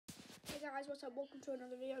Hey guys, what's up? Welcome to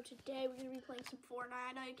another video. Today we're going to be playing some Fortnite.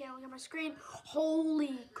 I know you can't look at my screen.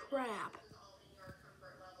 Holy crap.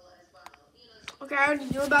 Okay, I already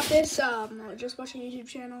knew about this. Just watch a YouTube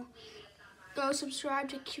channel. Go subscribe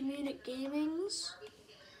to Communic Gamings.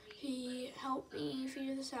 He helped me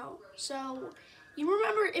figure this out. So, you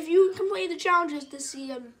remember, if you complete the challenges to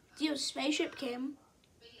see spaceship cam.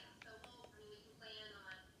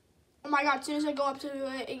 Oh my god, as soon as I go up to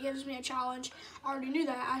it, it gives me a challenge. I already knew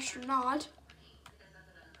that, astronaut.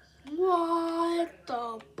 What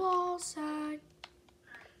the ball sack?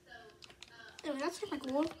 Anyway, that's pretty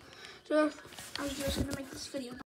cool. So I was just gonna make this video.